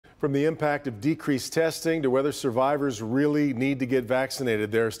From the impact of decreased testing to whether survivors really need to get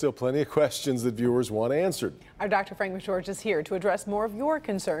vaccinated, there are still plenty of questions that viewers want answered. Our Dr. Frank McGeorge is here to address more of your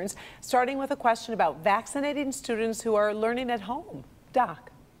concerns, starting with a question about vaccinating students who are learning at home. Doc.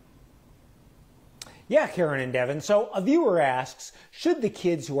 Yeah, Karen and Devin. So a viewer asks, should the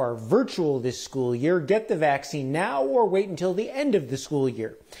kids who are virtual this school year get the vaccine now or wait until the end of the school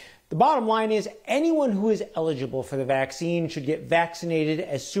year? The bottom line is anyone who is eligible for the vaccine should get vaccinated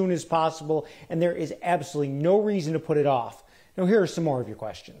as soon as possible, and there is absolutely no reason to put it off. Now here are some more of your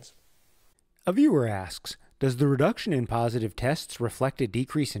questions. A viewer asks, does the reduction in positive tests reflect a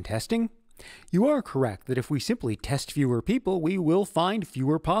decrease in testing? You are correct that if we simply test fewer people, we will find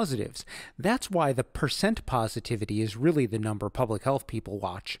fewer positives. That's why the percent positivity is really the number public health people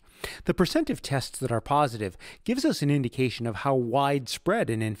watch. The percent of tests that are positive gives us an indication of how widespread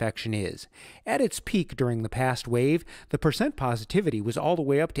an infection is. At its peak during the past wave, the percent positivity was all the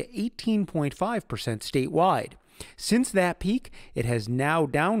way up to 18.5% statewide. Since that peak, it has now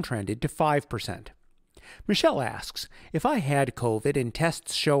downtrended to 5%. Michelle asks, if I had COVID and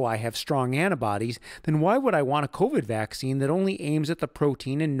tests show I have strong antibodies, then why would I want a COVID vaccine that only aims at the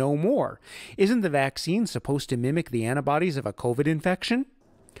protein and no more? Isn't the vaccine supposed to mimic the antibodies of a COVID infection?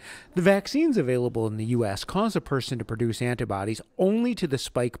 The vaccines available in the U.S. cause a person to produce antibodies only to the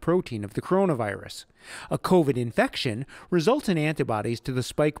spike protein of the coronavirus. A COVID infection results in antibodies to the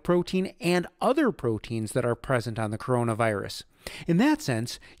spike protein and other proteins that are present on the coronavirus. In that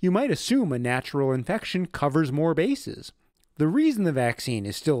sense, you might assume a natural infection covers more bases. The reason the vaccine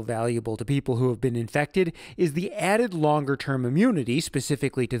is still valuable to people who have been infected is the added longer-term immunity,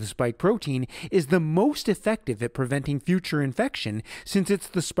 specifically to the spike protein, is the most effective at preventing future infection since it's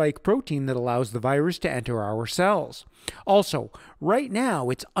the spike protein that allows the virus to enter our cells. Also, right now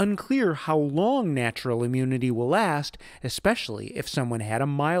it's unclear how long natural immunity will last, especially if someone had a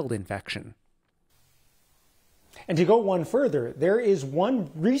mild infection. And to go one further, there is one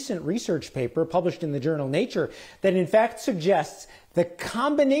recent research paper published in the journal Nature that in fact suggests the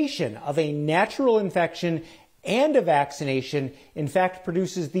combination of a natural infection and a vaccination in fact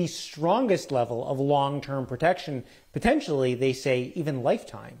produces the strongest level of long-term protection, potentially, they say, even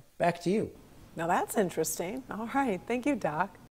lifetime. Back to you. Now that's interesting. All right. Thank you, Doc.